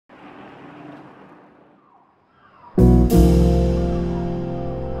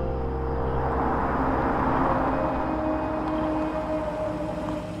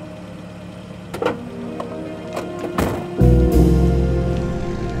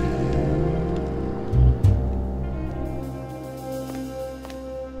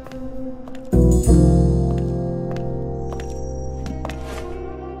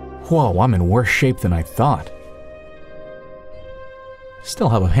Whoa, I'm in worse shape than I thought. Still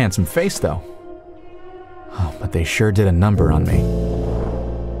have a handsome face, though. Oh, but they sure did a number on me.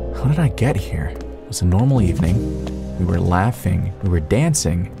 How did I get here? It was a normal evening. We were laughing, we were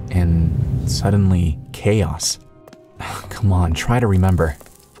dancing, and suddenly chaos. Come on, try to remember.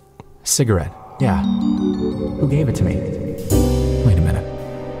 Cigarette, yeah. Who gave it to me? Wait a minute.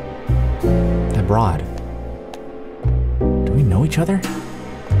 That broad. Do we know each other?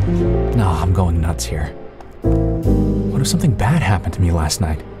 No, I'm going nuts here. What if something bad happened to me last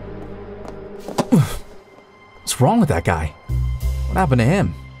night? What's wrong with that guy? What happened to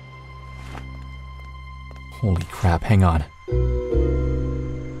him? Holy crap, hang on.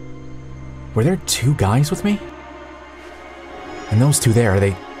 Were there two guys with me? And those two there, are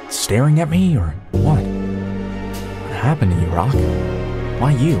they staring at me or what? What happened to you, Rock?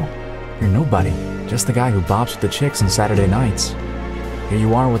 Why you? You're nobody. Just the guy who bops with the chicks on Saturday nights. Here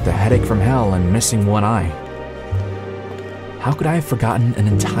you are with the headache from hell and missing one eye. How could I have forgotten an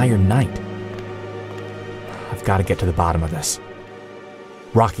entire night? I've got to get to the bottom of this.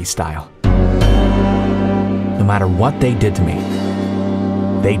 Rocky style. No matter what they did to me,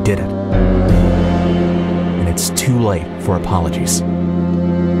 they did it. And it's too late for apologies.